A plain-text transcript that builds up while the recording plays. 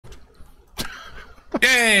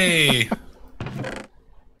Yay!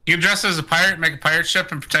 You dress as a pirate, make a pirate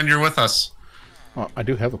ship, and pretend you're with us. Oh, I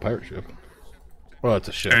do have a pirate ship. Well, it's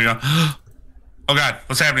a ship. There you go. Oh God,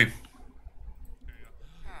 what's happening?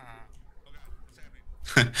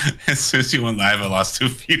 As soon as you went live, I lost 2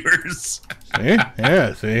 viewers. See?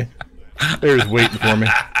 Yeah, see? They're just waiting for me.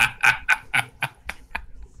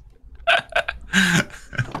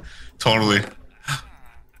 Totally.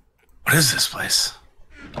 What is this place?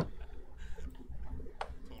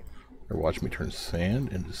 Or watch me turn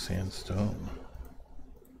sand into sandstone.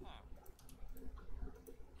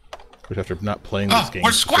 Which after not playing this game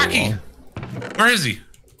where's for so Squacky? long. Where is he?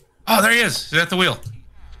 Oh, there he is. He's at the wheel.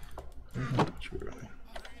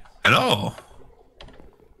 Hello.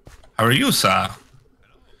 How are you, sir?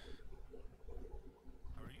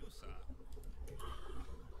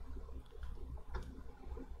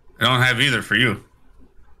 I don't have either for you.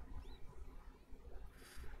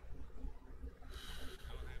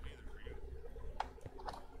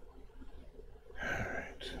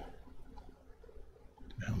 Alright.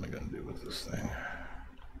 What am I going to do with this thing?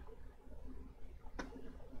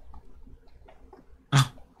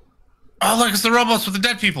 Oh, look, it's the robots with the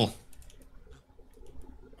dead people.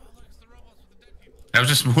 I was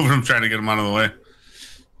just moving them, trying to get them out of the way.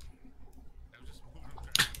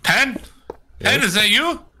 Pen? Yes? Pen, is that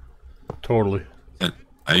you? Totally.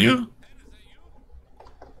 Are you?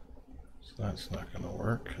 So that's not going to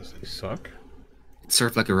work because they suck.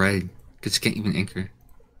 Surf like a ride, because you can't even anchor.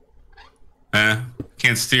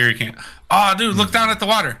 Can't steer, you can't. Oh, dude, look down at the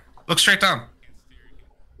water. Look straight down.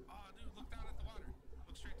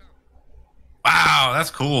 Wow,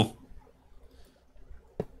 that's cool.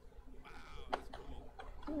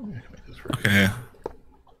 Okay.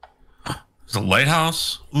 There's a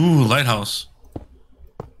lighthouse. Ooh, lighthouse.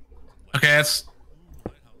 Okay, that's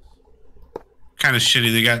kind of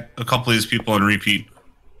shitty. They got a couple of these people on repeat.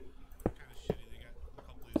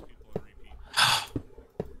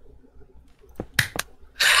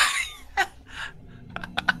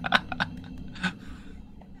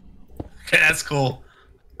 Okay, that's cool.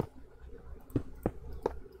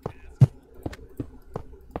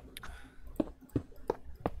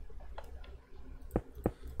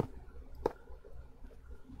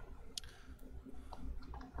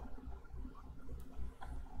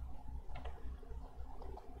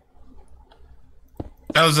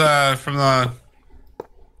 That was from the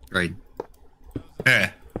Right.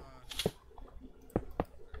 yeah.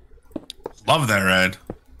 Love that ride.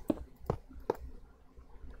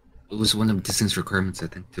 It was one of the distance requirements, I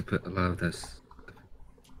think, to put a lot of this.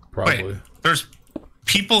 Probably. Wait, there's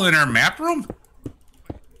people in our map room?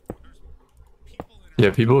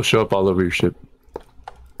 Yeah, people show up all over your ship.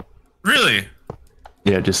 Really?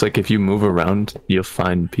 Yeah, just like if you move around, you'll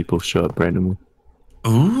find people show up randomly.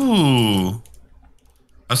 Ooh.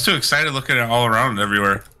 I was too excited looking at it all around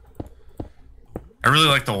everywhere. I really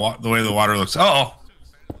like the way the water looks. Oh,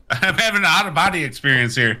 I'm having an out-of-body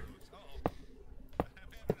experience here.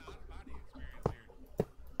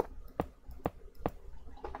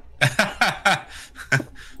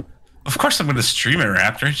 Of course I'm going to stream it,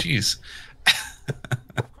 Raptor. Jeez.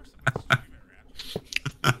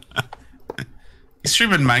 He's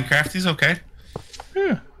streaming Minecraft. He's okay.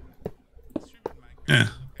 Yeah. Yeah.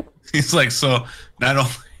 He's like, so not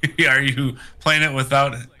only are you playing it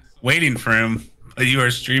without waiting for him, but you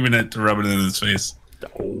are streaming it to rub it in his face.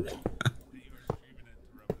 Oh.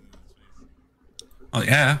 Oh,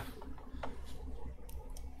 yeah.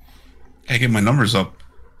 Gotta get my numbers up.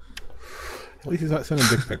 At least he's not sending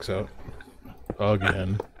dick pics out.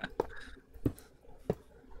 Again.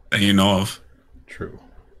 That you know of. True.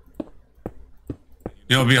 You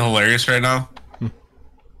know what would be hilarious right now?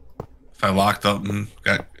 If I locked up and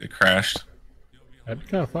it crashed. That'd be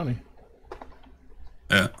kind of funny.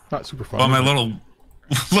 Yeah. Not super funny. Well, my little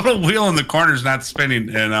wheel in the corner is not spinning,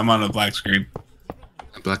 and I'm on a black screen.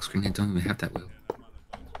 A black screen, I don't even have that wheel.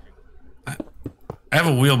 I have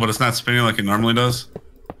a wheel, but it's not spinning like it normally does.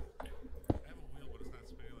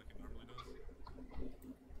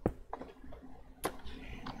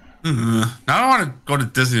 Now I don't want to go to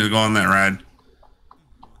Disney to go on that ride.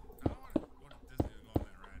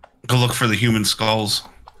 Go look for the human skulls.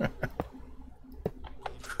 The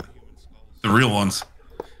real ones.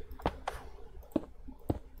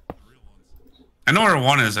 I know where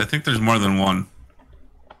one is. I think there's more than one.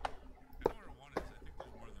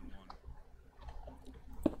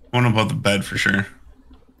 One above the bed for sure.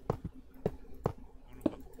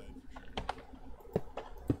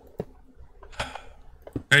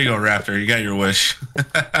 There you go, Raptor. You got your wish.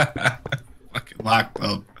 Fucking locked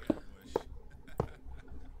up.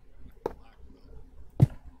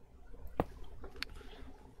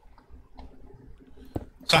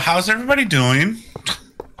 So how's everybody doing?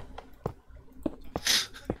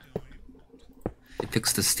 They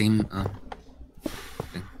fixed the Steam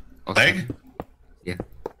thing. Leg? Yeah.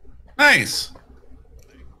 Nice.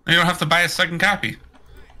 You don't have to buy a second copy.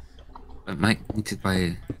 I might need to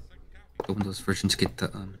buy the Windows version to get the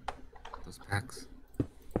those packs.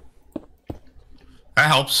 That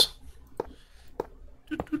helps.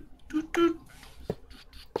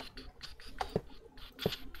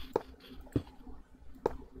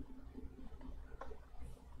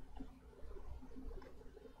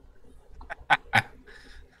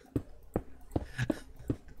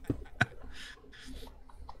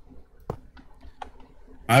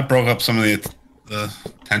 I broke up some of the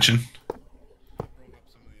tension.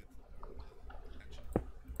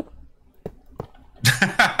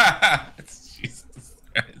 Jesus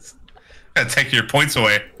Christ. Gotta take your points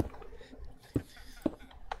away.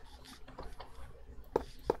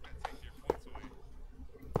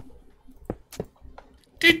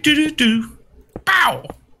 Do do do do. Pow!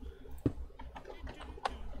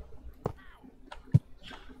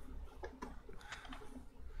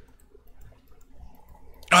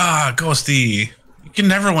 Ah, Ghosty. You can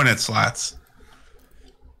never win at slots.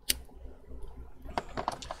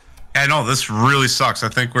 I know, this really sucks. I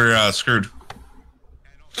think we're screwed.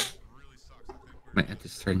 Might have to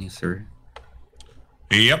start a new server.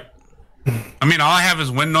 Yep. I mean, all I have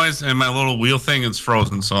is wind noise and my little wheel thing is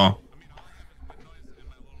frozen, so.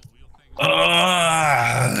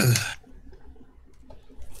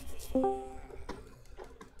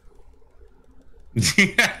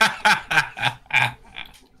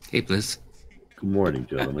 Hey, Bliss. Good morning,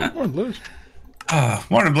 gentlemen. Come on, Liz.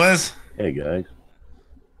 Morning, Blizz. Hey, guys.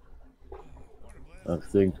 How's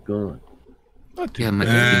things going? Not too Yeah, my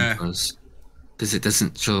Eh. game froze because it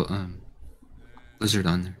doesn't show Blizzard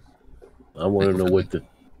on there. I want to know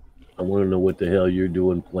what the hell you're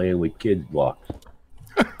doing playing with kids blocks.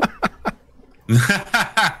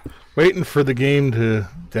 Waiting for the game to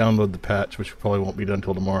download the patch, which probably won't be done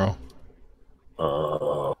till tomorrow.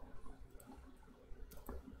 Uh,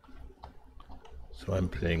 So I'm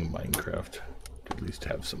playing Minecraft to at least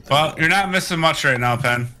have something. Well, you're not missing much right now,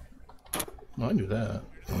 Pen. No, I knew that.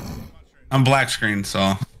 I'm black screen,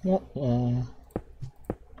 so. Uh-uh.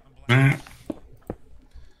 Shut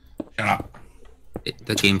up.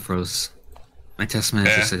 The game froze. My test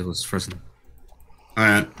manager Yeah. said it was frozen.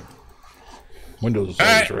 Alright. Windows is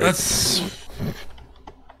Alright, always right.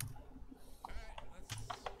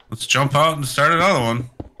 let's jump out and start another one.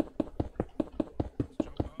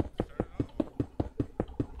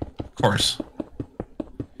 Of course.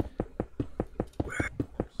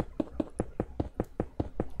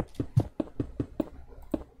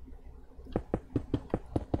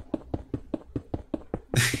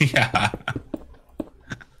 Yeah.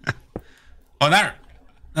 Well,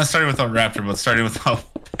 not starting without Raptor, but starting without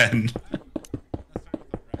Pen.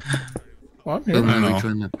 Well, I'm Oh, here. I know.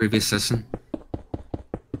 remember my previous session?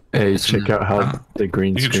 Hey, Yes, check no. out how the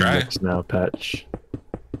green You can screen try. looks now, Patch.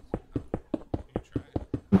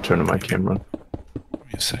 I'm turning my camera. Give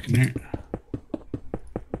me a second here.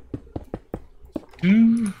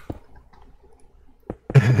 Ooh.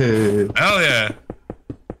 Hell yeah.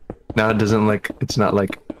 Now it doesn't it's not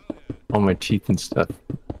like all my teeth and stuff.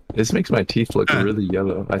 This makes my teeth look really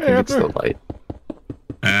yellow. I think it's the light.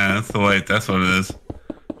 Yeah, that's the light. That's what it is.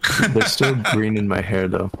 There's still green in my hair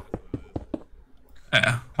though.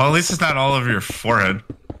 Yeah. Well, at least it's not all over your forehead.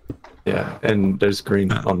 Yeah, and there's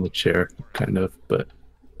green on the chair, kind of, but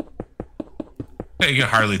Yeah, you can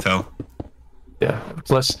hardly tell. yeah.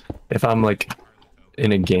 Plus, if I'm like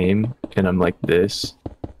in a game and I'm like this,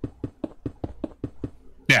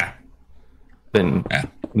 Yeah. then Yeah.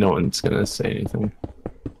 no one's gonna say anything.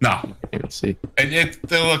 No. You can see. It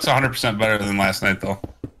looks 100% better than last night, though.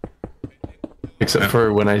 Except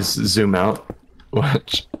for when I zoom out.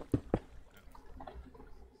 Watch.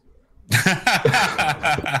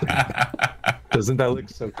 Doesn't that look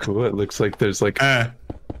so cool? It looks like there's like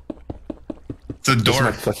It's a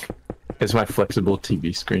door. it's my flexible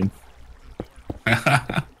TV screen.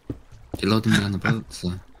 They loaded me on the boat,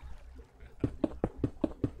 so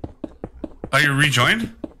Oh, you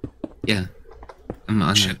rejoined? yeah. I'm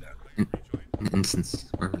on Shit. an instance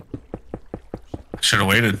where Should have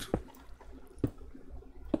waited.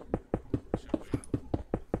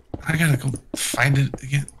 I gotta go find it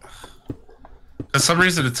again. For some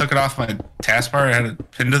reason, it took it off my taskbar. I had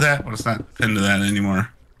it pinned to that, but it's not pinned to that anymore.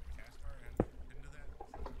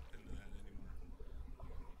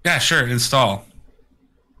 Yeah, sure. Install.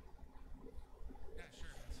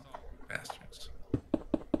 Bastards.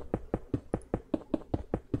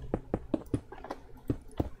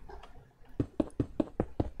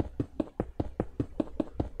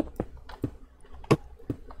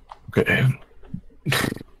 Okay.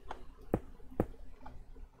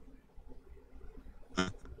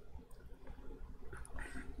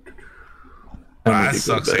 That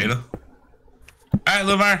sucks, Ada. All right,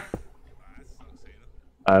 Lumar.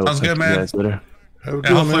 I will Sounds talk good, to man. you guys later. Have a Yeah,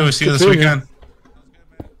 good one, hopefully man. we'll see you Good this seeing weekend.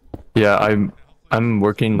 Yeah, I'm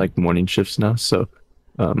working like morning shifts now, so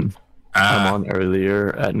I'm on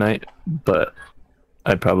earlier at night, but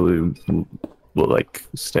I probably will like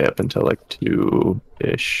stay up until like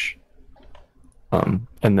 2-ish. And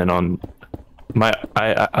then on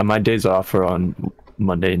my days off are on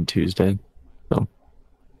Monday and Tuesday. So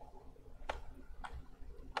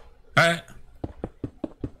All right.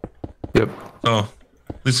 yep. So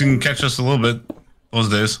at least you can catch us a little bit those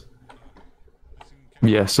days.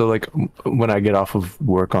 Yeah, so like when I get off of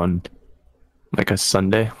work on like a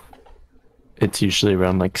Sunday, it's usually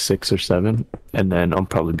around like 6 or 7, and then I'll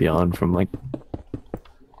probably be on from like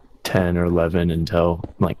 10 or 11 until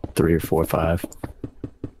like 3 or 4 or 5.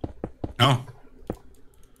 Oh.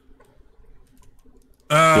 Yep.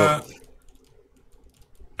 All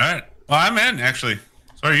right. Well, I'm in actually.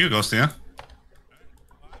 So are you, Ghosty? Huh?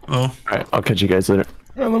 Hello. All right, I'll catch you guys later.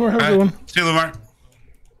 All right, Lamar, have a All good right. one. See you, Lamar.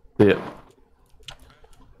 See ya.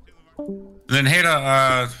 And then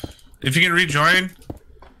Hada, if you can rejoin,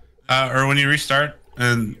 or when you restart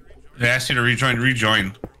and they ask you to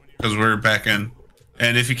rejoin because we're back in.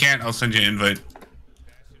 And if you can't, I'll send you an invite.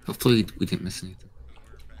 Hopefully we didn't miss anything.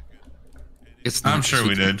 It's not, I'm sure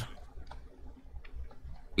we did.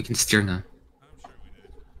 We can steer now.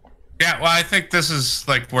 Yeah, well, I think this is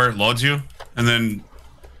like where it loads you, and then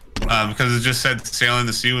because it just said sailing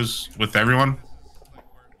the sea was with everyone.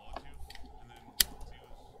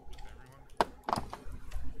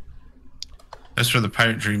 As for the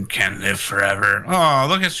pirate dream, can live forever. Oh,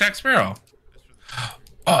 look, it's Jack Sparrow.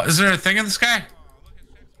 Oh, is there a thing in the sky?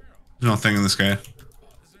 There's no thing in the sky.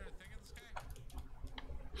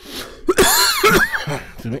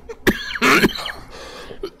 Excuse me.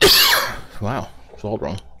 Wow, it's all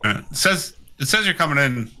wrong. It says you're coming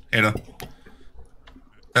in, Ada.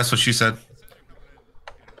 That's what she said.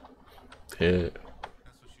 Yeah.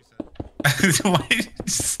 Why are you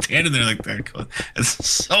standing there like that? It's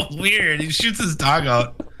so weird. He shoots his dog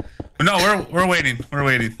out. But no, we're waiting. We're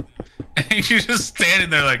waiting. And you're just standing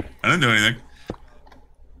there like, I didn't do anything.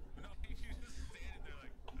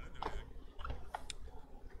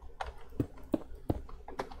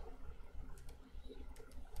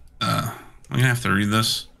 I'm gonna have to read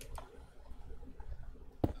this.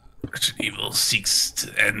 Wretched evil seeks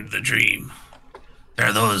to end the dream. There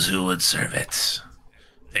are those who would serve it.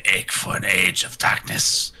 They ache for an age of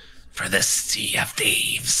darkness, for the sea of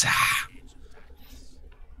thieves.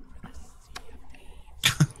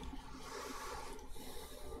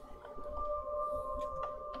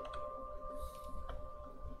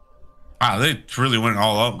 Wow, they really went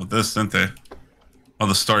all out with this, didn't they? Oh,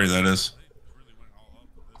 the story, that is.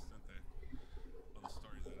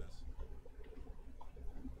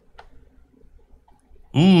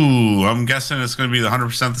 Ooh, I'm guessing it's going to be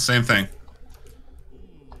 100% the same thing.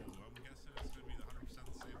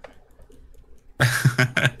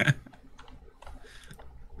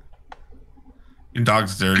 Your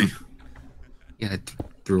dog's dirty. Yeah, I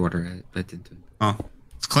threw water at it, but it didn't do it. Oh,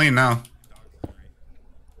 it's clean now.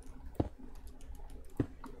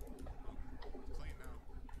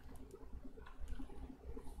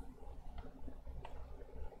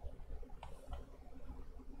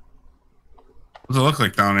 What does it look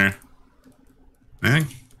like down there?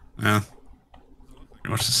 Anything? Yeah. Pretty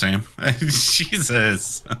much the same.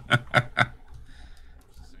 Jesus.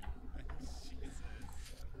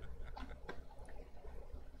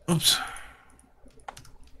 Oops.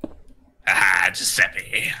 Ah,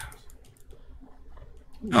 Giuseppe.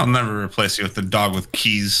 I'll never replace you with the dog with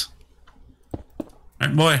keys.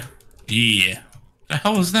 Right, boy? Yeah. The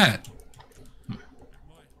hell was that?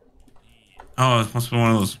 Oh, it must be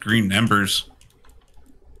one of those green embers.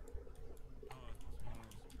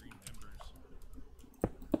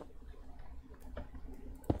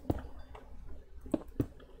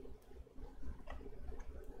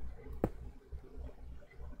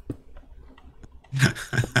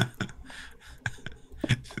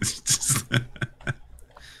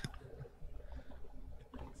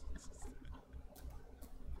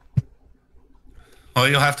 Well,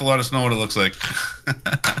 you'll have to let us know what it looks like.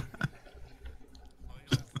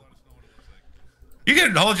 You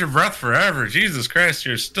can hold your breath forever. Jesus Christ,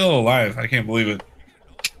 you're still alive. I can't believe it.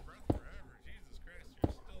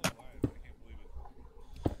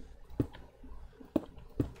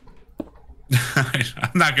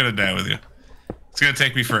 I'm not going to die with you. It's going to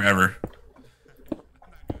take me forever.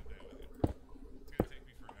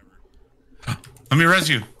 Let me res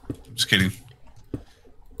you. I'm just kidding.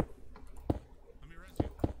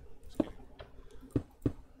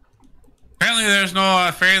 Apparently there's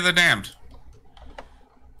no Ferry of the Damned.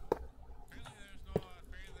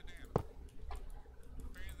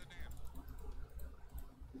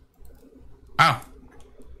 Oh.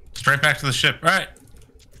 Straight back to the ship. All right.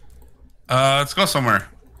 Let's go somewhere.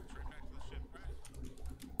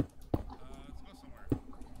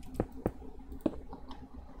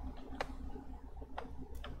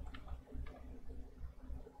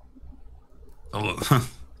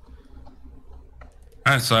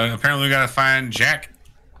 Alright, so apparently we gotta find Jack.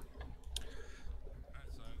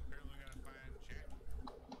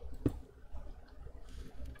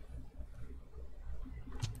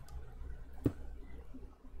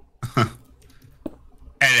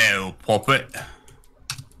 Hello, puppet.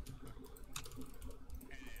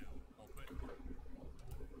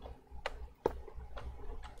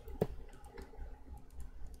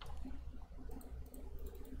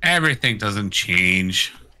 Everything doesn't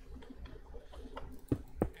change.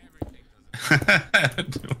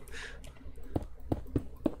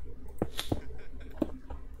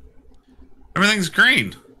 Everything's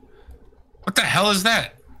green. What the hell is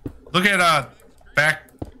that? Look at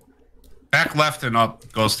back left and up,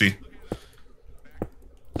 Ghosty.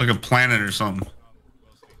 Like a planet or something.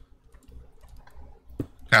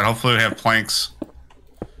 God, hopefully we have planks.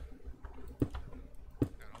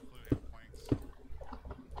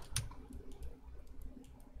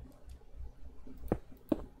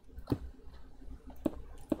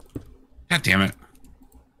 God damn it.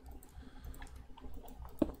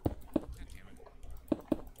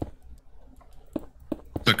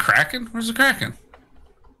 The Kraken? Where's the Kraken?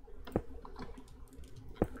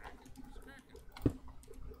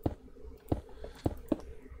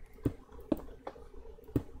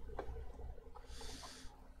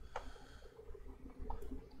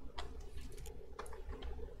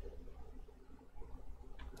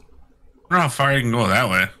 I don't know how far you can go that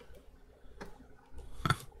way.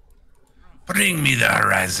 Bring me the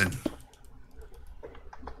horizon.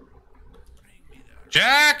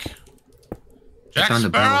 Jack! Jack found a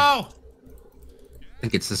Sparrow! barrel. I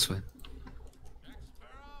think it's this way.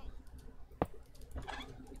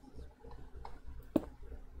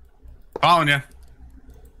 Following you.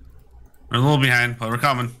 We're a little behind, but we're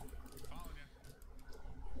coming.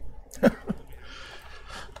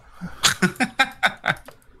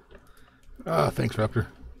 Thanks, Raptor.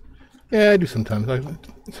 Yeah, I do sometimes.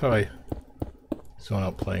 That's how I zone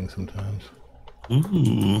out playing sometimes.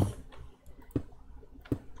 Ooh.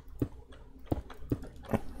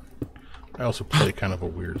 I also play kind of a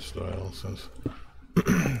weird style since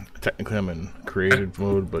technically I'm in creative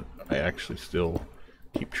mode, but I actually still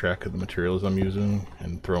keep track of the materials I'm using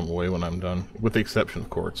and throw them away when I'm done, with the exception of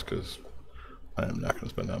quartz, because I am not going to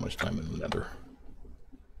spend that much time in the nether.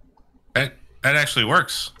 That actually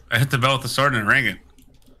works. I hit the bell with the sword and it rang it.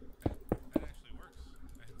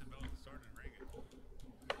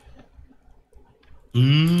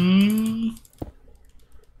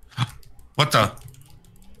 What the?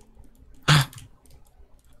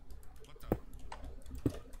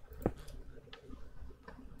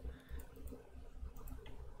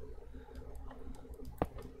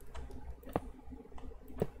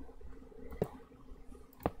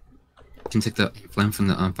 Can you take the flame from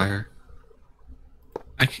the fire?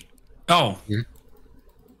 Oh. Yeah.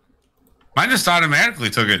 Mine just automatically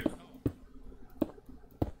took it.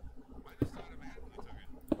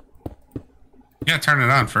 Yeah, turn it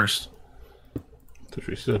on first. That's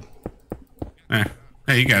what she said.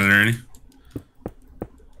 Hey, you got it already.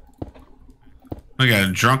 We got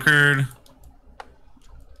a drunkard.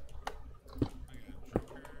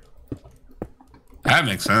 That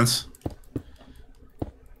makes sense.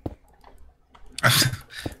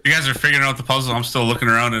 You guys are figuring out the puzzle. I'm still looking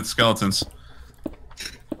around at skeletons.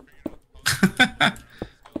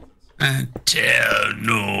 Tell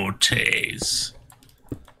no tales.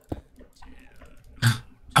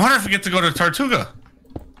 I wonder if we get to go to Tortuga.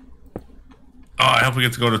 Oh, I hope we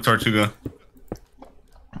get to go to Tortuga.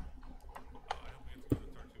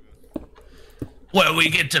 Where we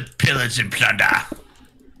get to pillage and plunder.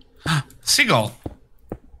 Seagull.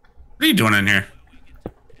 What are you doing in here?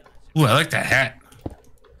 Ooh, I like that hat.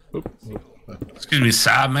 Excuse me,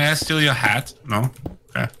 sir, may I steal your hat? No?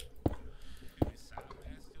 Okay.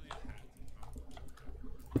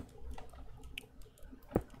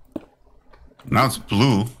 Now it's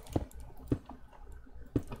blue.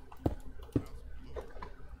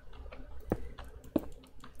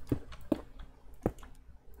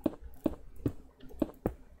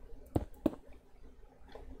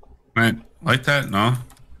 Right, like that? No.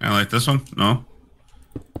 I like this one? No.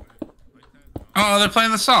 Oh, they're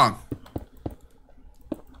playing the song.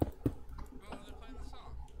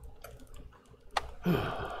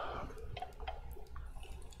 Oh.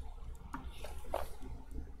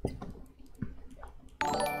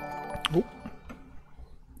 What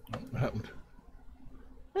happened?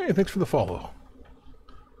 Hey, thanks for the follow.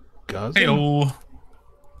 Gaza. Hey-oh.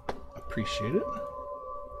 Appreciate it.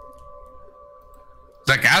 Is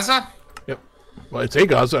that Gaza? Yep. Well, it's a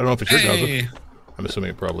Gaza. I don't know if it's your Hey. Gaza. I'm assuming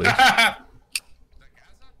it probably is.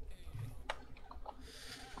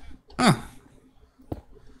 Huh.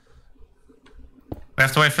 We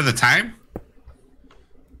have to wait for the time?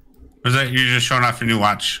 Or is that you just showing off your new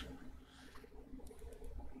watch?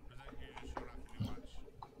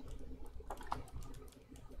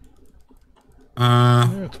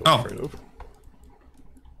 That's what I'm Oh. afraid of.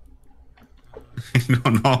 You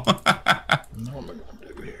don't know. No, I'm going to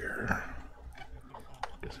do here.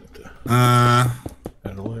 Guess I have to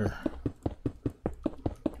add a layer.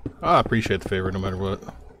 I appreciate the favor no matter what.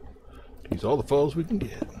 Use all the photos we can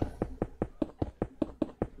get.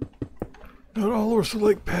 Not all Ursa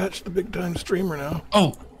Lake Patch, the big time streamer now.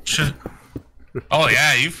 Oh, shit. Oh,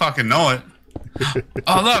 yeah, you fucking know it.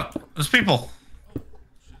 Oh, look, there's people.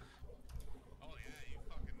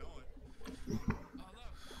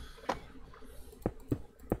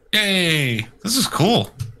 Yay, this is cool.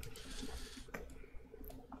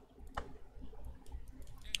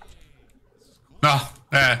 No,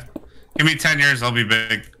 give me 10 years, I'll be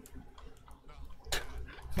big.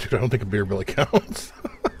 Dude, I don't think a beer really counts.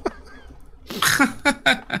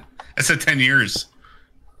 I said 10 years.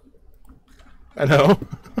 I know.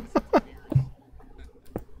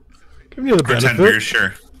 Give me the Or 10 benefit. beers,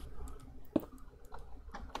 sure.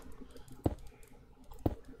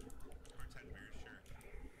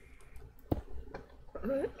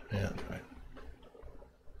 Right? Yeah, that's right.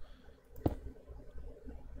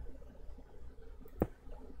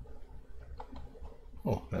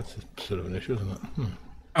 Oh, that's a bit of an issue, isn't it?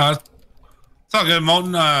 It's all good,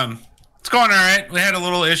 Molten. It's going all right. We had a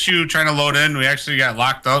little issue trying to load in. We actually got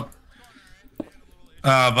locked up.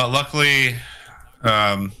 But luckily,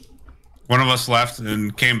 one of us left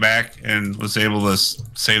and came back and was able to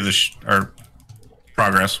save our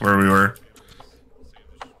progress where we were.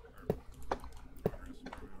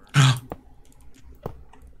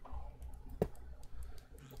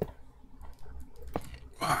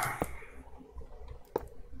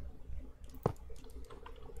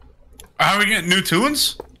 Are we getting new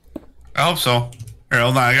tunes? I hope so. Here,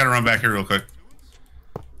 hold on. I gotta run back here real quick.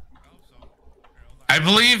 I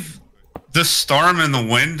believe the storm and the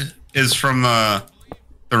wind is from the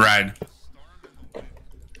ride.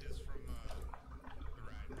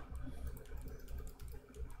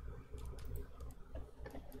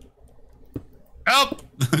 Help!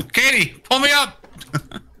 Katie, pull me up!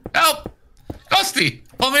 Help! Gusty,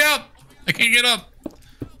 pull me up! I can't get up.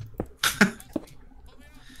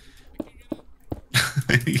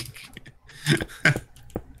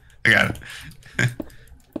 I got it.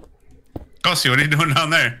 Gusty, what are you doing down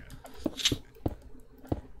there?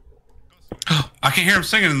 I can hear him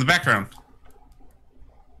singing in the background.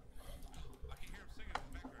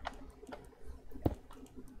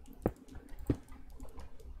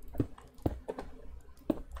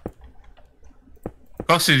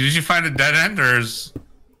 Gusty, did you find a dead end, or is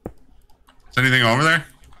anything over there?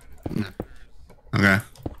 No. Okay.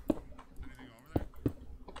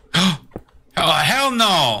 Oh, hell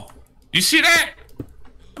no! You see that?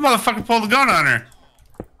 That motherfucker pulled the gun on her.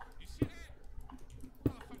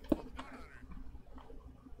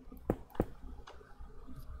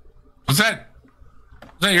 Was that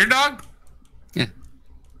your dog? Yeah.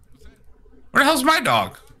 Where the hell's my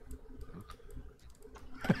dog?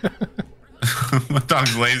 My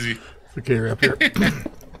dog's lazy. Okay, right up here.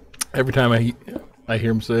 Every time I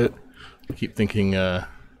hear him say it, I keep thinking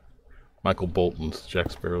Michael Bolton's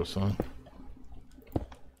Jack Sparrow song.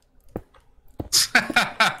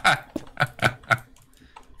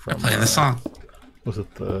 I'm playing the song. Was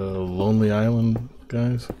it the Lonely Island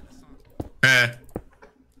guys?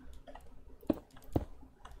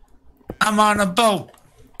 I'm on a boat.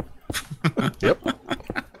 Yep.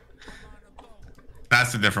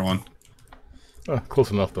 That's a different one.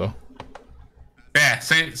 Close enough though. Yeah,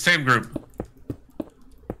 same group.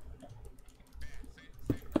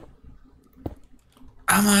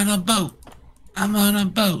 I'm on a boat. I'm on a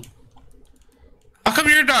boat. How come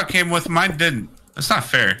your dog came with mine didn't? That's not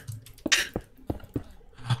fair.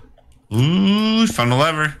 Ooh, found a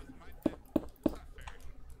lever.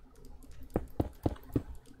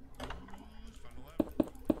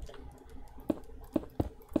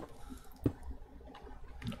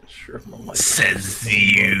 Not sure if my mic Says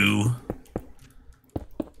you.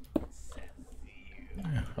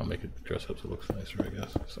 make it dress up so it looks nicer, I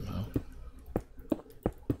guess, somehow.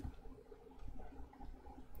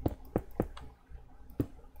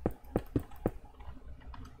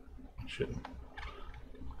 Shit.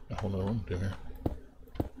 Hold on, what am I doing here?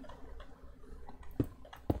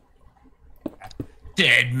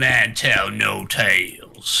 Dead man tell no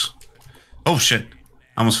tales. Oh shit.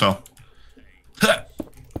 I almost fell. Huh.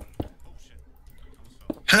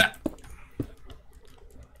 Huh.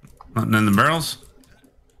 Nothing in the barrels?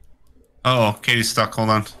 Oh, Katie's stuck. Hold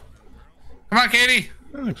on. Come on, Katie.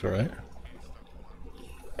 That looks alright.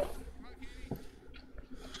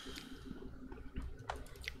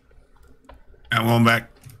 I'm going back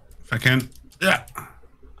if I can. Yeah.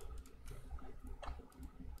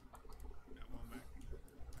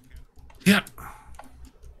 Yeah.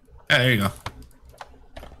 Yeah, there you go.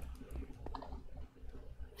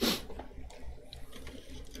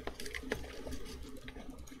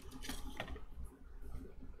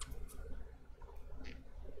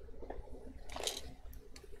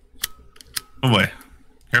 Oh boy.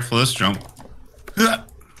 Careful this jump. Yeah.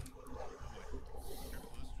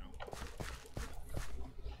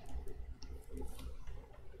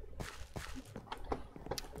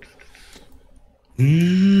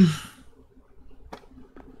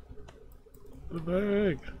 The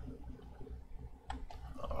bag.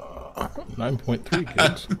 9.3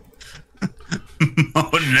 kids. Oh,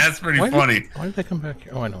 that's pretty funny. Why did they come back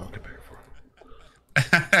here? Oh, I know what to prepare for.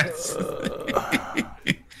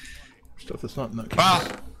 Stuff that's not in that case. Well,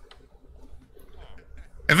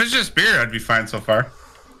 if it's just beer, I'd be fine so far.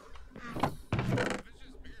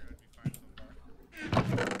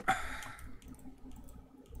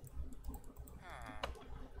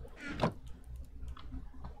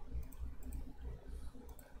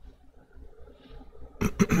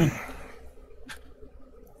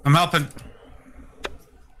 I'm helping.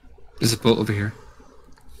 There's a boat over here.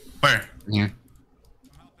 Where? Here.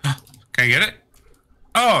 Can I get it?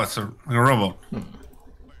 Oh, it's like a rowboat.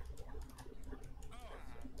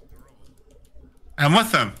 I'm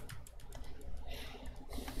with them.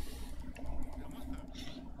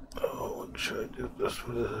 Oh, what should I do this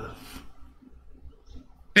with?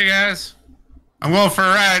 Hey guys, I'm going for a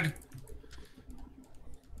ride.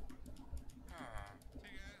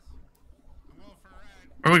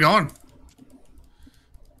 Where are we going?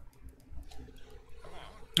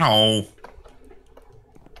 Oh.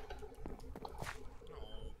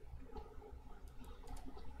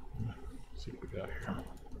 Let's see what we got here.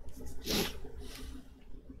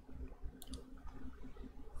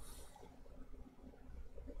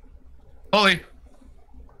 Holy.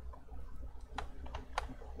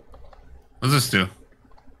 What does this do?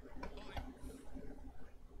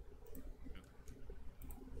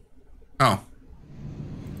 Oh.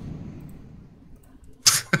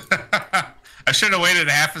 I should have waited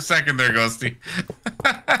half a second there, Ghosty.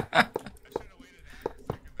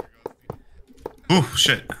 Ooh,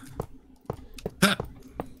 shit. I'm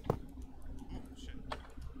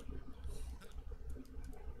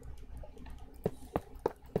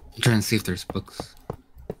trying to see if there's books.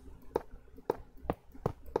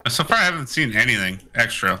 So far, I haven't seen anything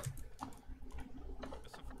extra.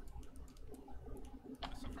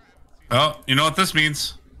 Oh, you know what this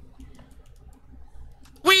means?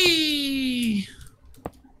 Whee!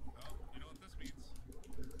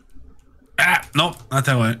 Ah, nope, not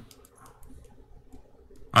that way.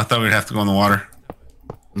 I thought we'd have to go in the water.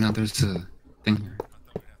 No, there's a thing here.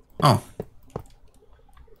 Oh.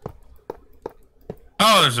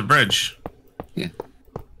 Oh, there's a bridge. Yeah.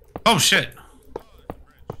 Oh, shit.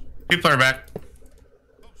 People are back.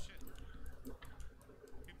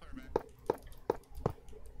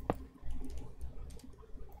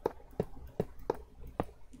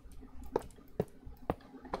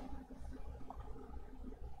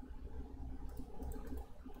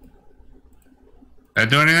 Did I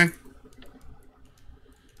do anything?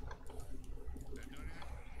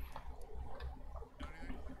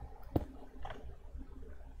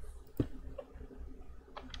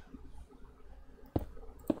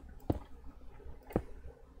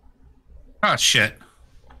 Oh, shit.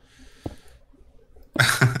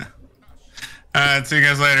 See you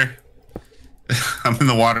guys later. I'm in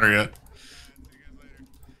the water yet.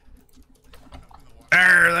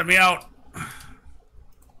 Arr, let me out.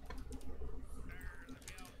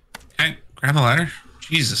 Hey, grab a ladder.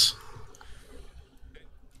 Jesus.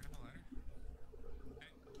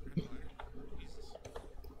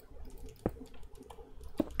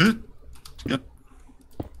 Good. Yep.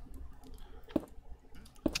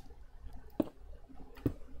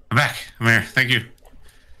 I'm back. I'm here. Thank you.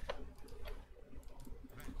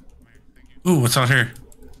 Ooh, what's out here?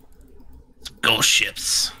 Some ghost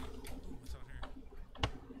ships.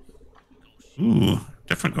 Ooh,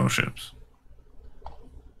 different ghost ships.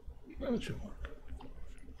 That should work.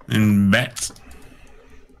 And bats.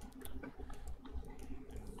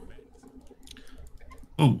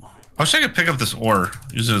 Ooh, I wish I could pick up this ore,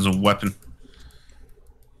 use it as a weapon.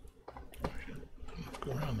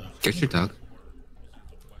 Go around now. Get your dog.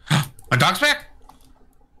 My dog's back.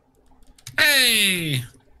 Hey,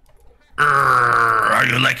 are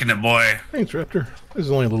you liking it, boy? Thanks, Raptor.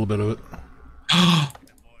 There's only a little bit of it.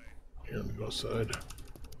 Here, let me go outside.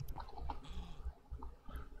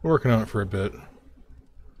 Working on it for a bit.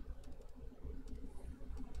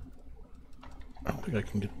 I don't think I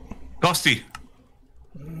can get. Ghosty,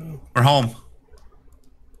 we're home.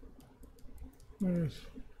 There's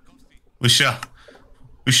We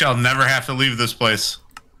shall never have to leave this place.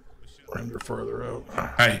 render farther out. All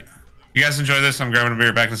right, you guys enjoy this. I'm grabbing a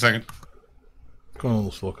beer. Back in a second. Going a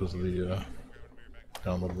little slow because of the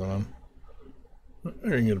download going on.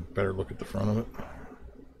 There you can get a better look at the front of it.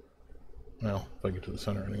 Well, if I get to the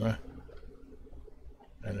center anyway.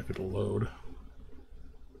 And if it'll load.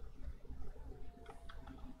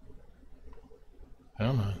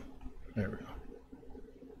 Come on. There we go.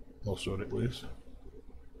 Most of it at least.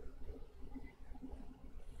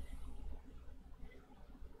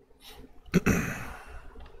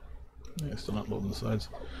 Yeah, still not loading the sides.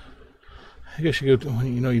 I guess you go to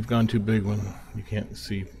when you know you've gone too big when you can't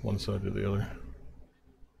see one side or the other.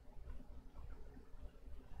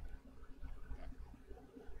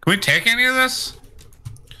 Can we take any of this?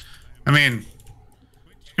 I mean,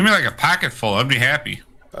 give me like a pocket full. I'd be happy.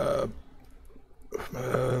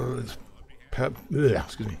 It's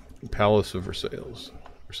excuse me. Palace of Versailles.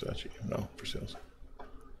 Versace. No, Versailles.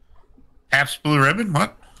 Pabst Blue Ribbon?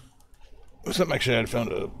 What? Something actually I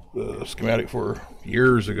found a schematic for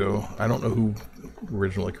years ago. I don't know who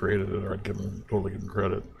originally created it, or I'd totally give them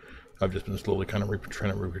credit. I've just been slowly kind of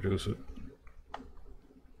trying to reproduce it.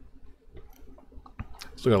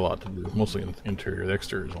 Still got a lot to do, mostly in the interior. The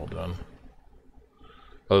exterior is all done.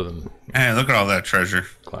 Other than Hey, look at all that treasure.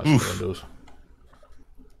 classic Oof. windows.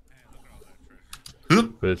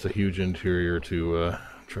 Oop. But it's a huge interior to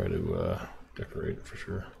try to decorate for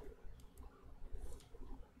sure.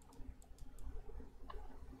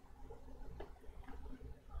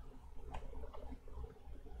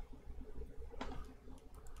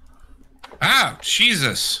 Ah,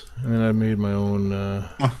 Jesus. And I made my own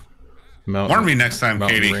mountain. Warn me next time,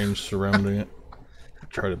 mountain Katie. range surrounding it.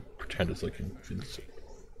 Try to pretend it's like invincible.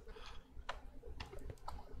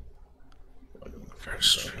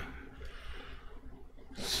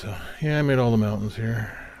 So yeah, I made all the mountains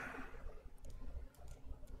here.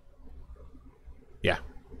 Yeah,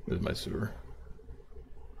 this is my sewer.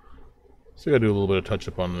 So I gotta do a little bit of touch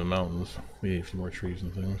up on the mountains. Maybe a few more trees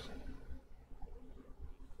and things.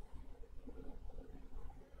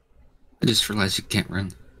 I just realized you can't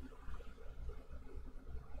run.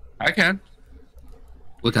 I can.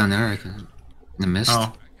 Well, down there I can. In the mist.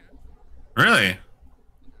 Oh. Really?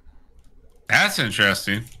 That's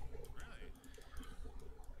interesting.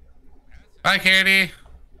 Bye, Katie.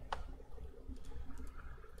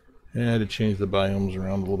 Yeah, I had to change the biomes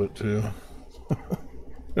around a little bit too.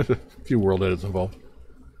 There's a few world edits involved.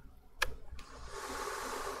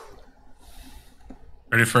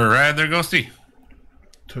 Ready for a ride there, Ghosty?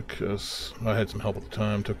 Took us, I had some help at the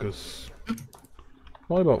time, took us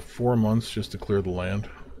probably about 4 months just to clear the land.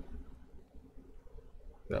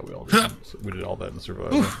 That we all did. We did all that in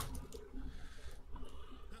survival.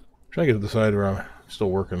 Trying to get to the side where I'm still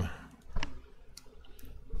working.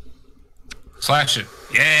 Slash it.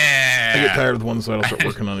 Yeah. I get tired of one side, I'll start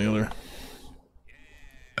working on the other.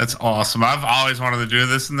 That's awesome. I've always wanted to do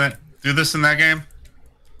this in that game.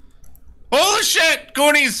 Holy shit,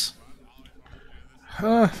 Goonies!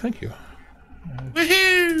 Thank you.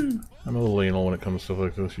 Woohoo! I'm a little anal when it comes to stuff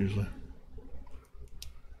like this usually.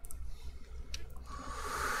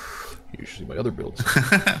 Usually my other builds.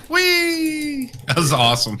 Whee! That was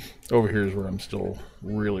awesome. Over here is where I'm still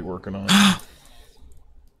really working on it.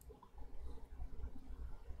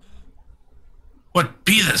 What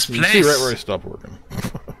be this You place? can see right where I stopped working.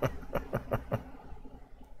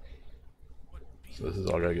 So this is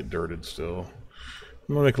all gotta get dirted still.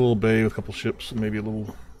 I'm gonna make a little bay with a couple ships and maybe a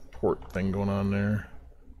little port thing going on there.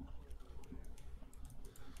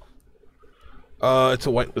 It's a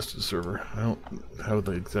whitelisted server. I don't have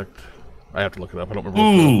the exact. I have to look it up. I don't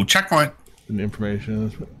remember Ooh, what checkpoint. the information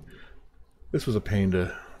is. But this was a pain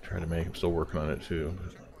to try to make. I'm still working on it too.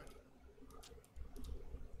 But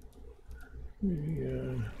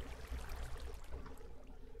yeah.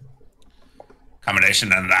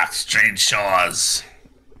 Combination unlocked. Strange shores.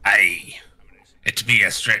 Aye. It be a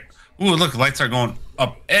straight. Ooh, look, lights are going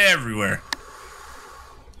up everywhere.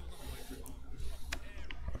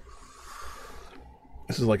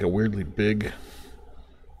 This is like a weirdly big,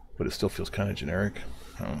 but it still feels kind of generic.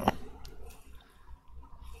 I don't know.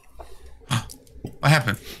 What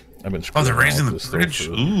happened? I've been Oh, they're screwing around raising with the this though bridge.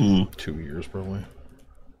 for Ooh. 2 years probably.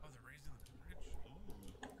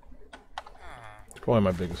 It's probably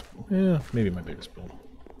my biggest, yeah, maybe my biggest build.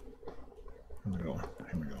 Here we go.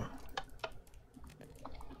 Here we go.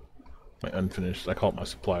 My unfinished, I call it my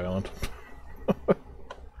supply island.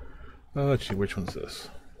 Let's see, which one's this?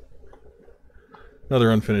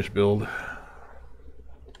 Another unfinished build.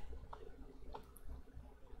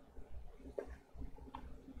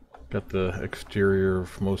 Got the exterior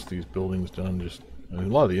of most of these buildings done, just, I mean,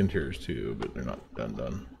 a lot of the interiors too, but they're not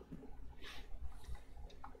done.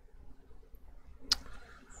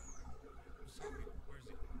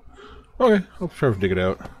 Okay, I'll try to dig it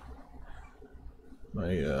out.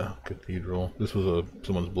 My cathedral. This was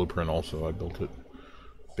someone's blueprint also. I built it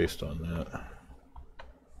based on that.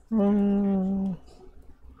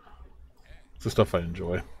 It's the stuff I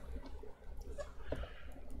enjoy.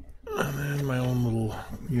 And then my own little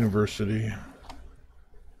university.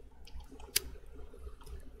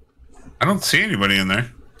 I don't see anybody in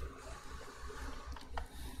there.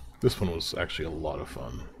 This one was actually a lot of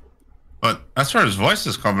fun. But that's where his voice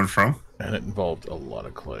is coming from. And it involved a lot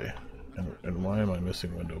of clay. And why am I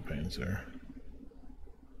missing window panes there?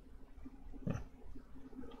 Huh.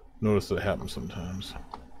 Notice that happens sometimes.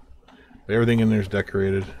 But everything in there is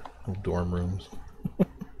decorated. Little dorm rooms.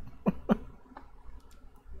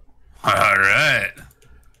 Alright.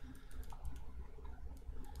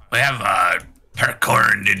 We have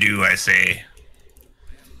parkour to do, I say.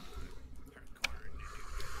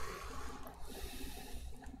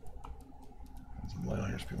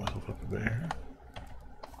 I'll speed myself up a bit here.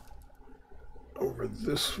 Over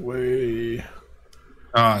this way.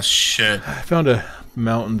 Oh, shit. I found a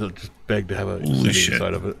mountain that just begged to have a city shit.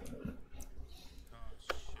 inside of it.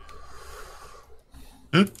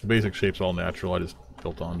 Oop. The basic shape's all natural. I just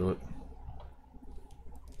built onto it.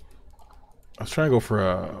 I was trying to go for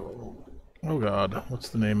a... Oh god, what's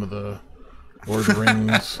the name of the Lord of the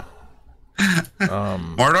Rings?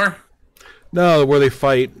 Mordor? No, where they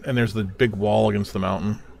fight and there's the big wall against the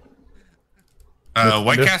mountain.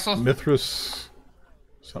 White Castle? Mithras...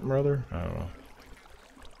 something or other? I don't know.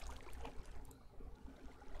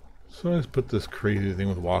 So I just put this crazy thing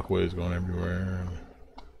with walkways going everywhere.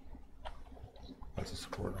 That's a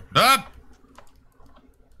support. Up!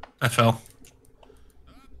 I fell.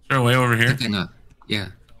 Is there a way over here? Then, yeah,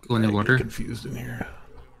 go in the water. Confused in here.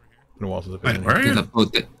 Been a while since I've Wait, been in where are here. To you?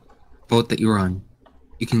 the boat that you were on.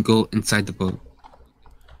 You can go inside the boat.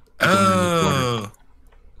 Oh.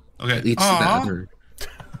 Okay. It leads to the Aw. other.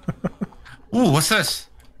 Ooh, what's this?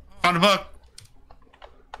 Found a book.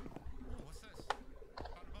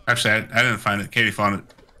 Actually, I didn't find it. Katie found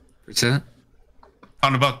it. What's that?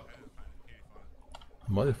 Found a book.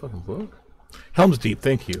 Motherfucking book. Helm's Deep,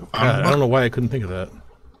 thank you. Found a God, I book. don't know why I couldn't think of that.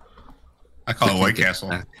 I call it White Get Castle.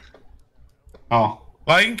 back. Oh.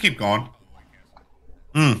 Well, you can keep going.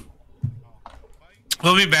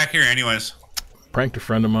 We'll be back here anyways. Pranked a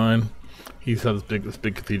friend of mine. He's had this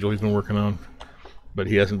big cathedral he's been working on, but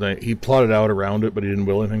he hasn't done. He plotted out around it, but he didn't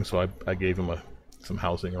build anything. So I gave him some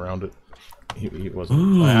housing around it. He wasn't.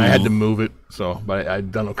 Ooh. I had to move it, so but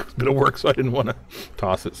I'd done a bit of work, so I didn't want to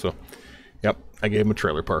toss it. So, yep, I gave him a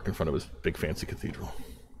trailer park in front of his big fancy cathedral,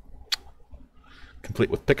 complete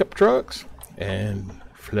with pickup trucks and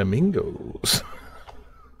flamingos.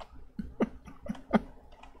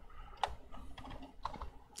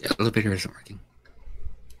 The elevator isn't working.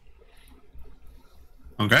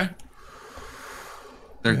 Okay.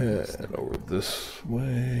 There. And over this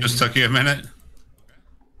way. Just took you a minute.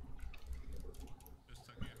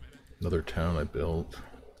 Another town I built.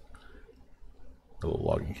 A little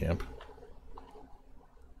logging camp.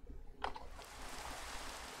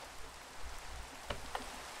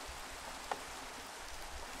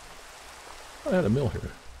 I had a mill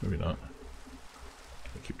here. Maybe not.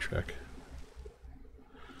 I keep track.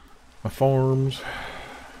 My farms.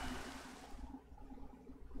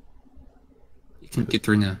 You can get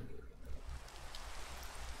through now.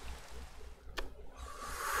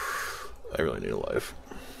 I really need a life.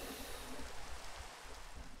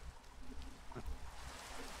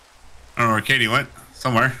 I don't know where Katie went.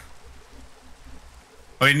 Somewhere.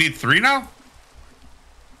 Oh, you need 3 now? Is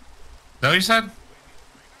that what you said?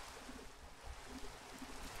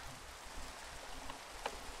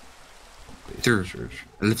 Sure. Church.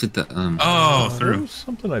 I lifted the Oh, There through. was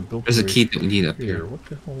something I built. There's a over key that we need up here. here. What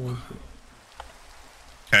the hell was it?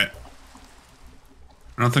 Okay.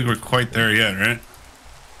 I don't think we're quite there yet, right?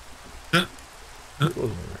 It wasn't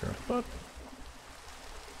over here. What?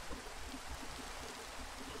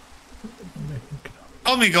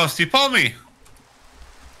 Pull me, Ghosty, pull me.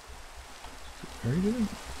 Are you doing?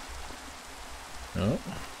 No.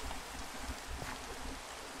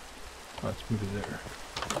 Let's move it there.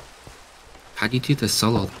 How do you do the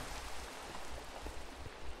solo?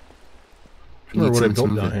 I remember what I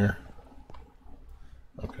built down here.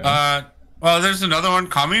 Okay. Well, there's another one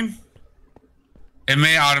coming. It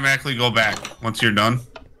may automatically go back once you're done.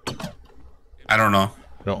 I don't know.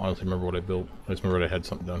 I don't honestly remember what I built. I just remember I had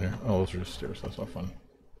something down here. Oh, those are just stairs. That's not fun.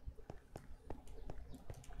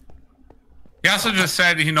 He also just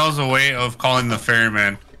said he knows a way of calling the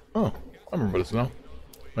ferryman. Oh, I remember this now.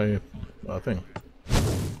 My thing.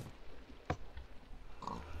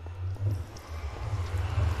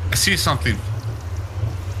 I see something.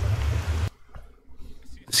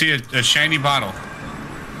 I see a shiny bottle.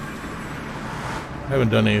 I haven't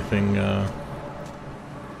done anything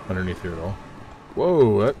underneath here at all.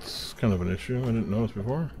 Whoa, that's kind of an issue. I didn't notice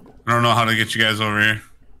before. I don't know how to get you guys over here.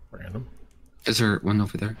 Random. Is there one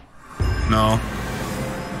over there? No.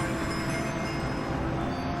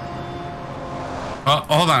 Oh,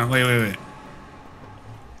 hold on. Wait.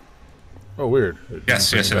 Oh, weird.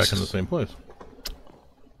 Yes. Back in the same place.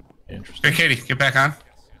 Interesting. Hey, Katie, get back on.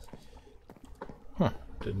 Huh.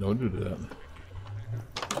 Didn't know it did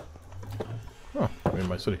that. Oh, I'm in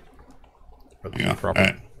my city. Yeah, proper.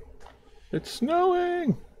 right. It's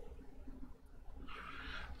snowing!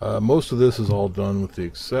 Most of this is all done with the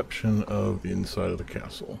exception of the inside of the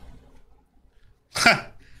castle.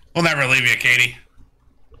 We'll never leave you, Katie.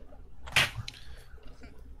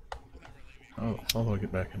 Oh, how do I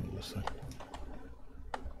get back into this thing?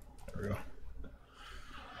 There we go.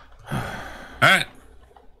 Alright.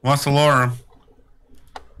 Wants to lower him.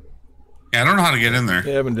 Yeah, I don't know how to get in there.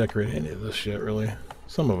 Yeah, I haven't decorated any of this yet, really.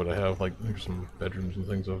 Some of it I have, like, there's some bedrooms and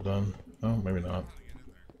things I've done. No, maybe not.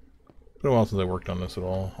 Been a while since I worked on this at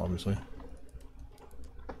all, obviously.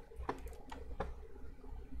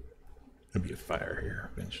 There'll be a fire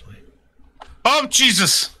here eventually. Oh,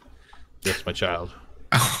 Jesus! Yes, my child.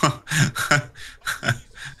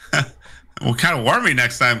 We'll kind of warm me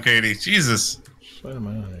next time, Katie. Jesus. Side of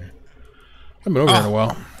my eye here. I haven't been over here in a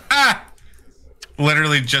while. Ah!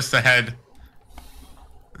 Literally just ahead.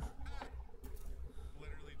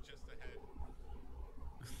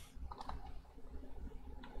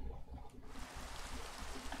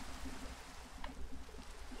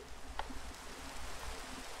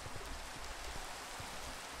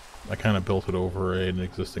 I kind of built it over an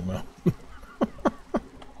existing mountain.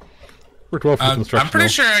 We're 12 feet construction. I'm pretty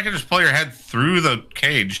sure I can just pull your head through the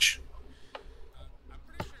cage.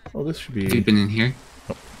 Oh, this should be... Have you been in here?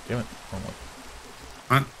 Oh, damn it. Hold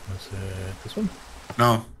on. What? Is it this one?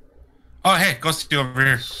 No. Oh, hey, go see over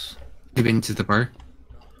here. Have you been to the bar?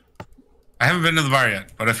 I haven't been to the bar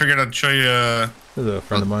yet, but I figured I'd show you. There's a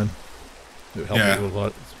friend of mine. It helped Yeah. me a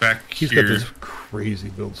lot. It's back He's here. got this crazy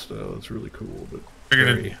build style. It's really cool, but Figured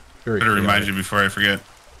very, very Better remind chaotic. you before I forget.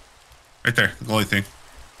 Right there, the goalie thing.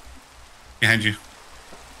 Behind you.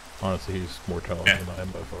 Honestly, he's more talented Yeah. than I am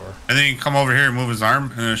by far. And then you can come over here and move his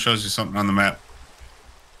arm, and then it shows you something on the map.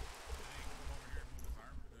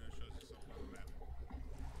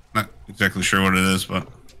 Not exactly sure what it is, but...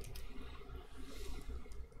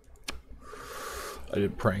 I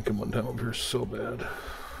did prank him one time over here so bad.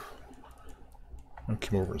 I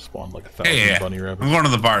came over and spawned like 1,000 Hey, yeah. bunny rabbits. I'm going to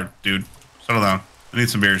the bar, dude. Settle down. I need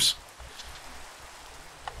some beers.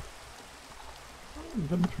 I've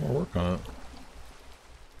done much more work on it.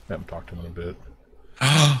 I haven't talked to him in a bit.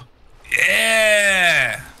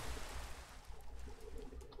 Yeah!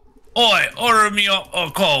 Oi, order me up a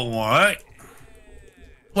cold one, right?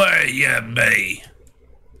 Where you be?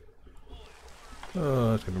 I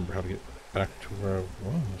have to remember how to get back to where I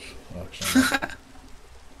was. Actually,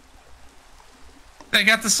 They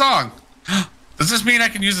got the song. Does this mean I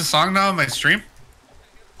can use the song now on my stream?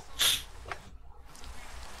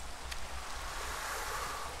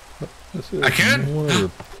 I can?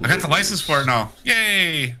 I got the license for it now.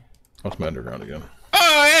 Yay! That's my underground again.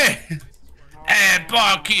 Oh, hey! Hey,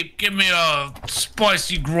 barkeep, give me a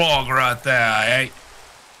spicy grog right there, eh?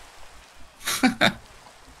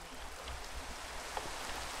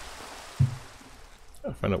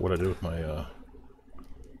 I'll find out what I do with my,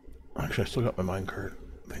 Actually, I still got my minecart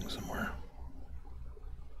thing somewhere.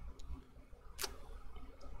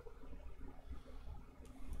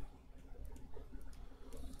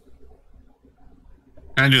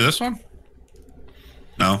 Can I do this one?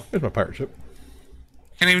 No. Here's my pirate ship.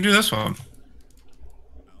 Can't even do this one.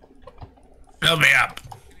 Fill me up.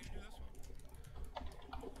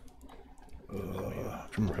 I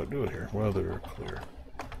don't remember how to do it here. Weather clear.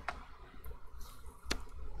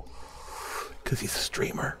 Because he's a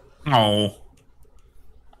streamer. Oh.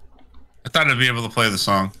 I thought I'd be able to play the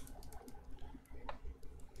song.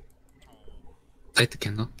 Light the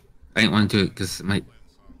candle. I didn't want to do it because it might.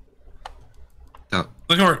 Oh,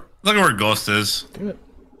 Look at where Ghost is. Damn it.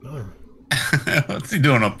 Another What's he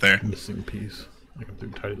doing up there? missing piece. I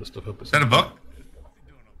can tidy this stuff up. Is that a book?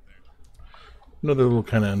 Another little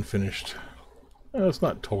kind of unfinished. It's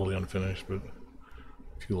not totally unfinished, but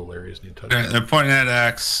a few little areas need touch. Okay, they're pointing at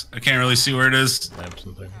X. I can't really see where it is. Lamps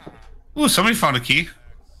and things. Ooh, somebody found a key.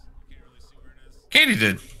 Katie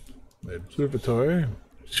did. Observatory.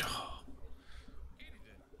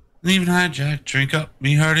 Leave hijack, drink up,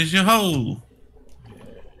 me hard as your hoe.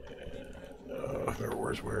 Remember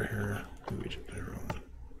where's where here?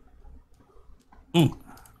 Ooh,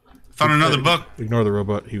 found another book. Ignore the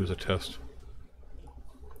robot. He was a test.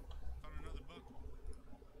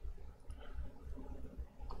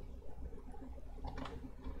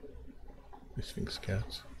 The Sphinx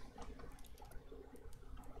cats.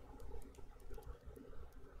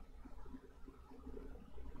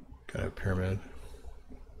 Kind of pyramid.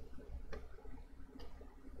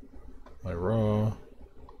 My raw.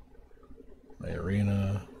 My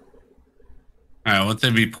arena. All right, what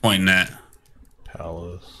they be pointing at?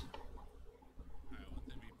 Palace.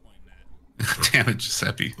 Damn it,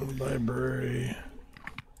 Giuseppe. Library.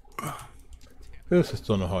 This, I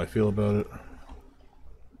still don't know how I feel about it.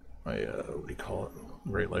 My, what do you call it?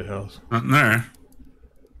 Great Lighthouse. Nothing there.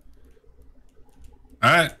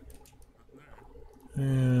 All right.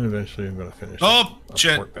 And eventually I'm going to finish. Oh, a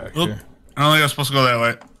shit. port back Oop. here. I don't think I was supposed to go that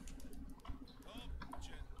way.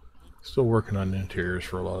 Still working on the interiors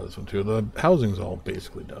for a lot of this one too. The housing's all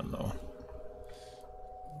basically done though.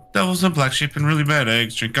 Devils and black sheep and really bad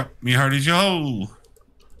eggs. Drink up, me hearties, yo.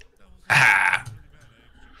 Ah.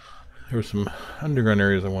 There were some underground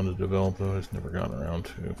areas I wanted to develop though. I just never gotten around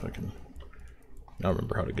to. If I can now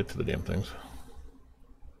remember how to get to the damn things.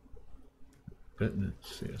 But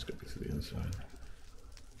let's see, it's got to be through the inside.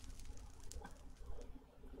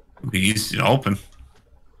 It'll be easy to open.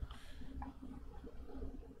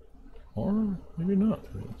 Or maybe not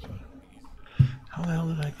through the inside. How the hell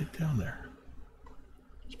did I get down there?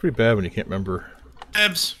 It's pretty bad when you can't remember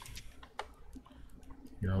Debs.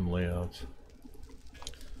 your own layouts.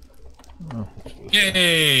 Oh,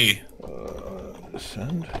 Yay.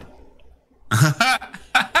 descend.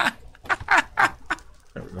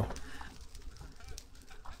 There we go.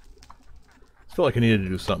 I feel like I needed to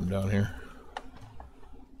do something down here.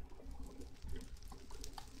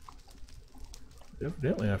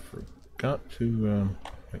 Evidently, I forgot to.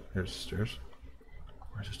 Wait, there's the stairs.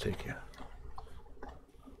 Where does this take you?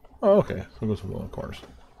 Oh, okay. So it goes from the corners.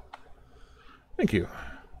 Thank you.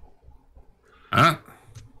 Huh?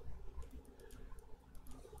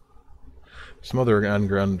 Some other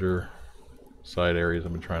undergrounder side areas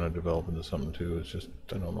I've been trying to develop into something too. It's just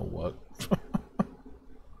I don't know what.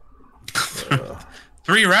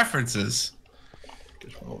 3 references.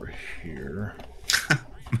 Get one over here.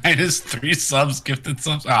 Minus 3 subs, gifted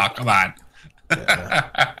subs. Oh, come on.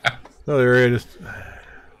 Yeah. Another area just.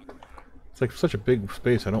 It's like such a big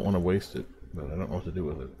space. I don't want to waste it, but I don't know what to do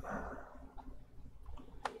with it.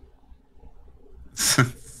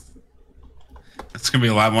 It's gonna be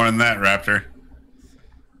a lot more than that, Raptor.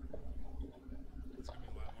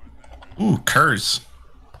 Ooh, Curse.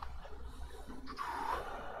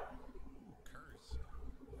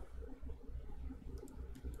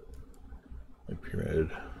 My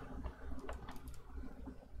pyramid.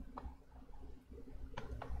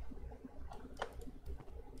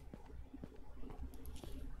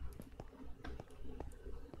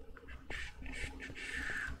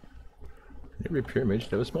 Every pyramid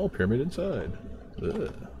should have a small pyramid inside.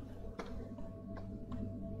 Ugh.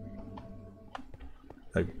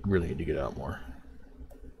 I really need to get out more.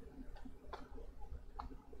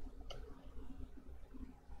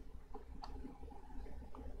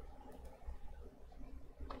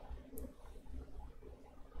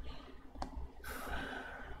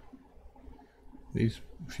 These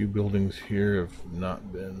few buildings here have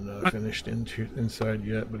not been finished inside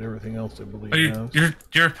yet, but everything else I believe has.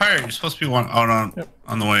 You're a pirate. You're supposed to be out on Yep.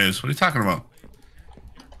 on the waves. What are you talking about?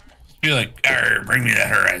 Be like, "Arr, bring me that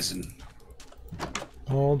horizon."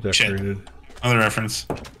 All decorated. Another reference.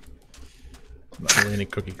 Not really any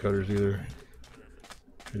cookie cutters either.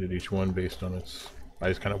 I did each one based on its. I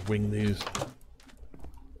just kind of wing these.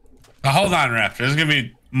 Now, hold on, Raptor. There's gonna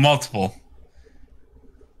be multiple.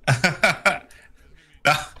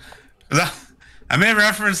 I may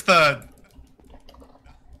reference the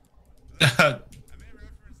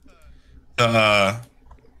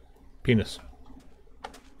Penis.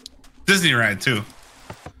 Disney ride too.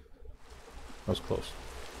 That was close.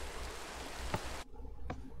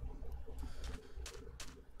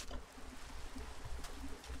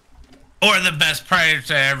 Or the best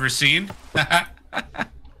pirates I ever seen. There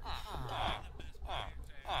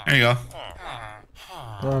you go.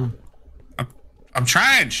 I'm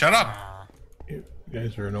trying. Shut up. You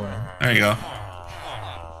guys are annoying. There you go.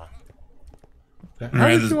 How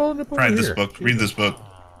did you all end up over Read this here? book. Read this book.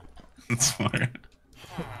 It's smart.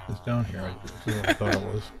 It's down here. I thought it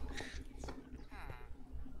was.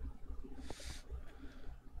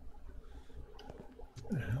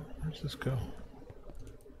 Where the hell? Where's this go?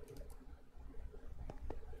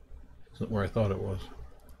 Isn't where I thought it was.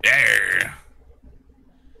 There.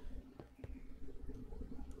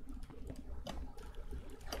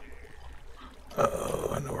 Oh,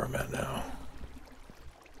 I know where I'm at now.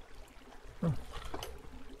 Oh.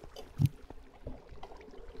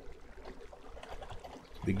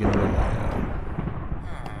 Beginning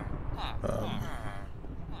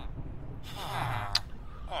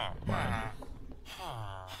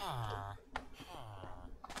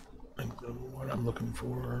of what I'm looking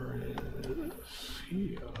for is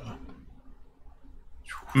here.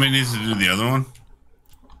 How many needs to do the other one?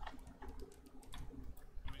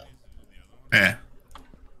 Yeah.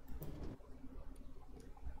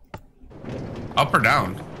 Up or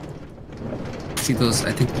down? See those?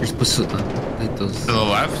 I think you're supposed to like those. To the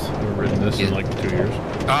left? I've written this in like 2 years.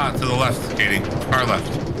 Ah, to the left, Katie. Far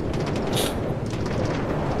left.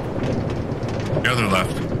 The other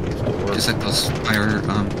left. Still works. Just like those fire.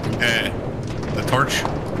 Yeah. The torch.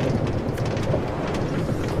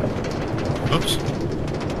 Oops.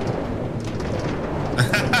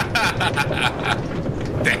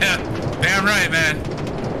 Damn right, man.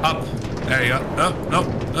 Up. There you go. Up, nope,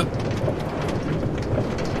 up.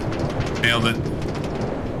 Nailed it.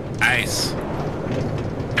 Nice.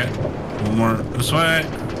 Okay. One more this way.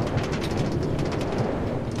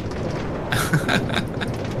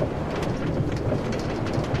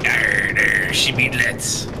 There she be lit.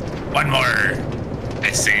 One more.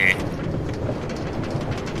 I see.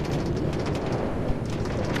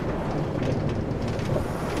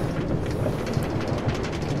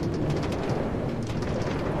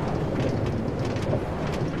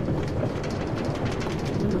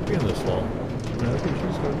 Never been this long.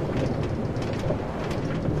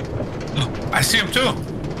 I see him too.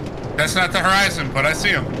 That's not the horizon, but I see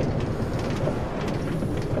him.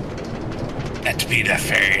 That be the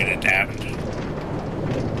ferry that damned.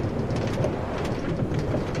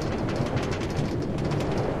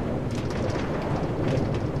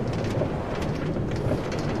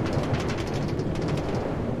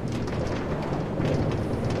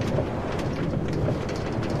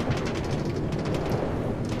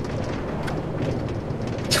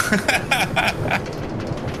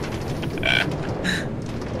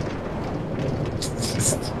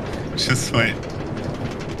 Just wait.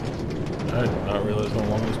 I did not realize how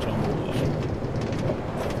long this tunnel was.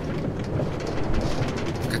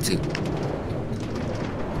 Got to.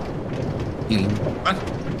 You What?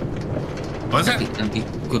 What's that?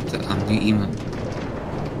 equip the new email.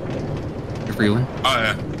 Everyone. Oh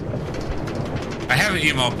yeah. I have an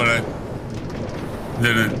email, but I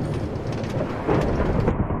didn't.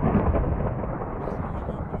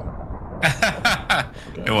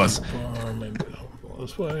 It was. Maybe I'll go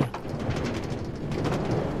this way.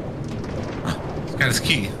 He's got his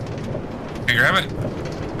key. Can you grab it?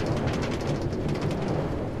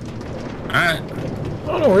 Alright.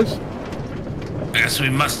 Oh, no worries. I guess we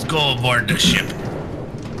must go aboard the ship.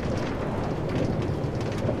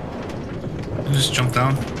 And just jump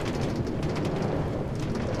down.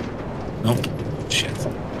 Nope. Shit.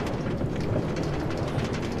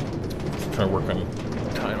 Trying to work on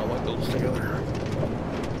tying all my builds together.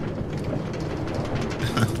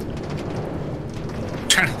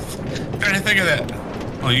 Trying to think of that.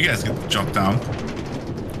 Oh, you guys get to jump down.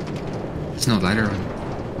 There's no ladder on.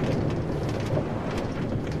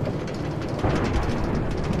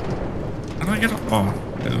 How do I get up? Oh,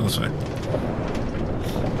 get it this way.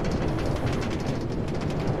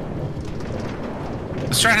 I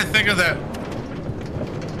was trying to think of that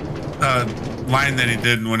line that he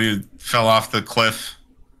did when he fell off the cliff.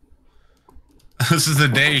 This is the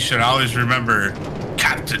day you should always remember,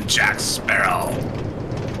 Captain Jack Sparrow.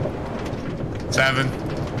 7.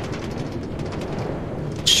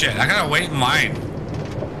 Shit, I gotta wait in line.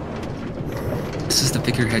 This is the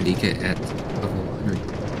figurehead you get at level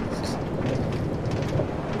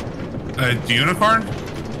 100. The unicorn?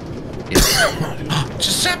 Yeah.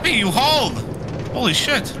 Giuseppe, you hauled! Holy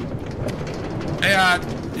shit. Hey,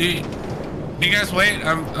 you guys wait?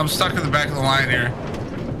 I'm stuck in the back of the line here.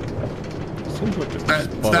 Seems like it's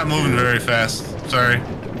It's not moving very fast. Sorry.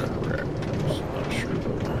 correct. I'm just not sure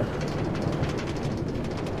though.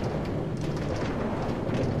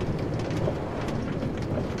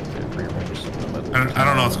 I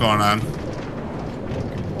don't know what's going on.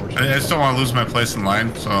 I just don't want to lose my place in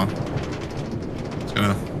line, so it's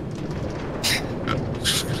gonna.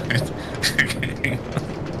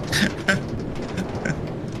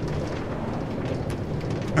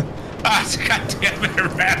 Ah, God damn it,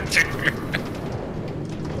 Raptor!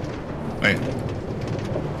 Wait.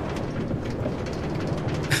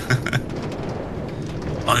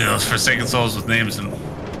 Only those forsaken souls with names and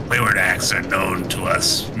wayward acts are known to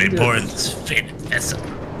us. May board this fated vessel.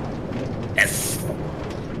 Yes.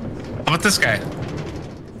 How about this guy?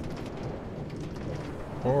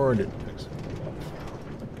 Or did fix it.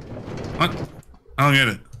 What? I don't get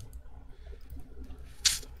it.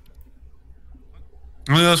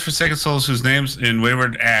 Only those forsaken souls whose names in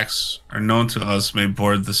wayward acts are known to us may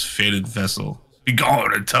board this fated vessel. Be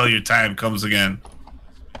gone until your time comes again.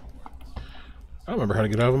 I don't remember how to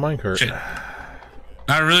get out of a minecart. Shit.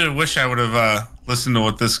 I really wish I would have listened to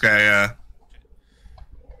what this guy.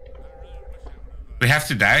 We have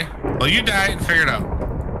to die? Well, you die and figure it out.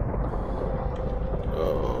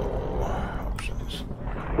 Oh, options.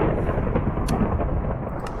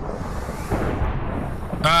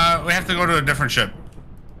 We have to go to a different ship.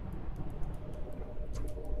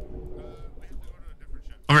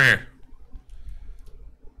 Over here.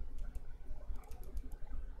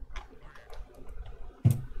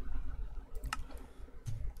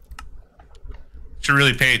 Should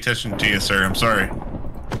really pay attention to you, sir. I'm sorry.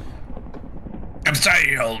 I'm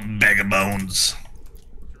sorry, you old bag of bones.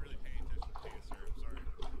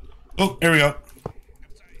 Oh, here we go.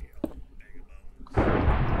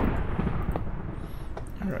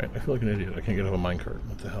 Alright, I feel like an idiot. I can't get out of a minecart.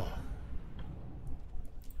 What the hell?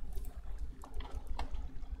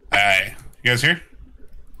 Hi. You guys here?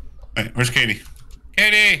 Wait, where's Katie?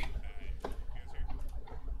 Katie!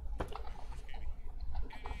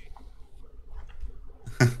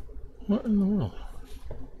 What in the world?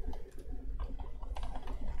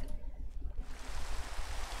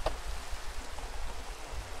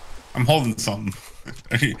 I'm holding something.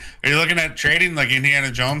 Are you looking at trading like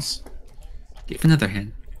Indiana Jones? Give another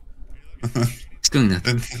hand. It's doing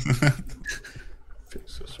nothing.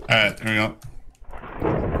 Fix this one. Alright, there we go.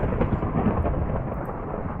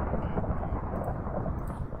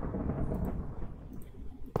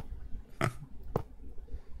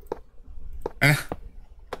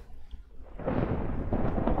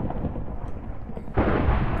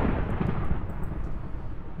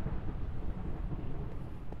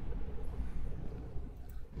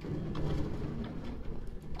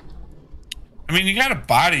 I mean, you got a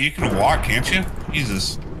body. You can walk, can't you?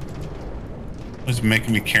 Jesus. Who's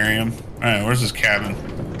making me carry him? Alright, where's his cabin?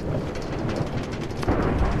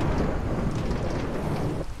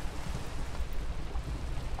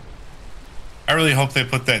 I really hope they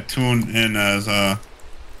put that tune in as Wait,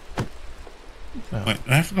 do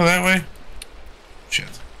I have to go that way?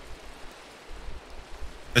 Shit.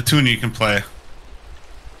 A tune you can play.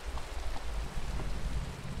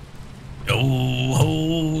 Yo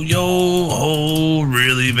ho,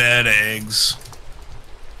 really bad eggs.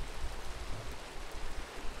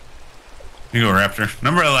 Here you go, Raptor.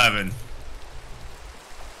 Number 11.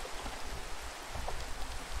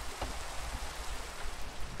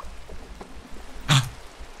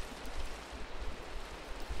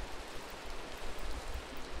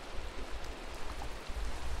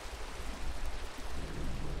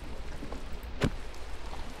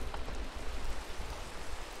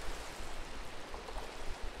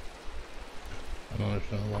 I don't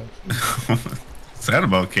understand why. What's that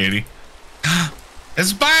about, Katie?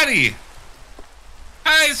 His body!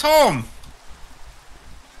 Ah, he's home!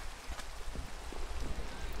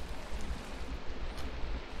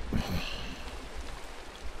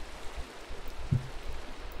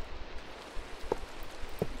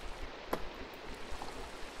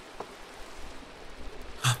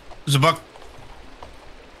 There's a buck.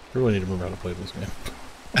 We really need to move out to play this game.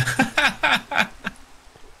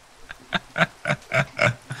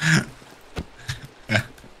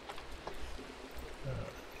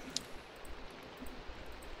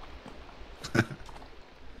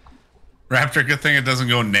 Raptor, good thing it doesn't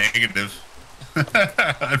go negative.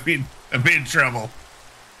 I'd be in trouble.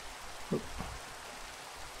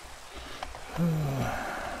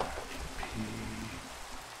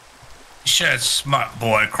 Shit, smart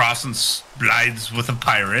boy crossing slides with a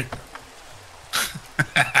pirate.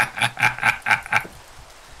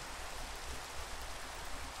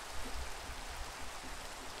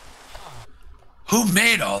 Who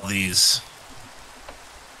made all these?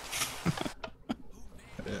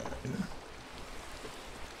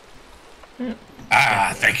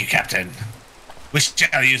 Ah, thank you, Captain. We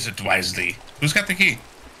shall use it wisely. Who's got the key?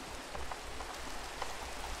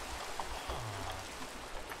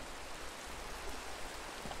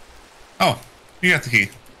 You got the key.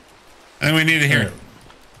 And then we need to hear it.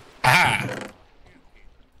 Aha!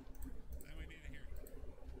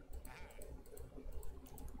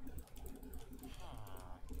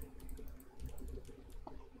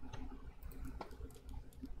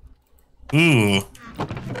 Ooh.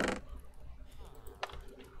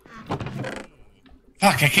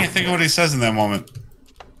 Fuck, I can't think of what he says in that moment.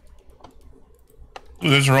 Ooh,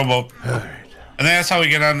 there's a rowboat. Alright. And that's how we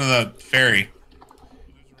get onto the ferry.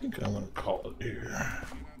 I think I'm gonna call it here.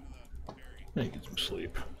 Get some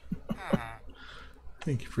sleep.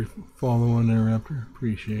 Thank you for following there, Raptor.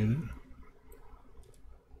 Appreciate it.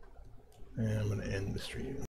 And I'm gonna end the stream.